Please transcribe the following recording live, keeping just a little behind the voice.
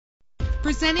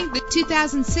Presenting the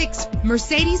 2006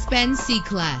 Mercedes-Benz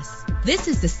C-Class. This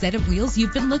is the set of wheels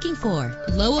you've been looking for.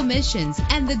 Low emissions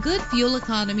and the good fuel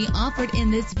economy offered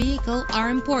in this vehicle are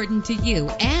important to you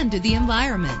and to the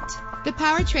environment. The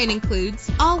powertrain includes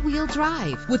all-wheel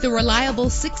drive with a reliable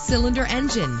 6-cylinder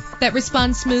engine that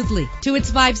responds smoothly to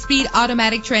its 5-speed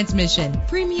automatic transmission.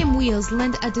 Premium wheels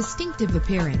lend a distinctive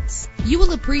appearance. You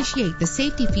will appreciate the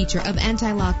safety feature of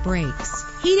anti-lock brakes.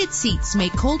 Heated seats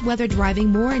make cold weather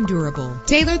driving more endurable.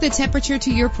 Tailor the temperature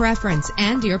to your preference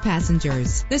and your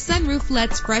passengers. The sunroof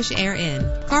lets fresh air in.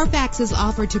 Carfax is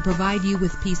offered to provide you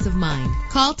with peace of mind.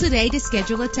 Call today to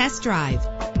schedule a test drive.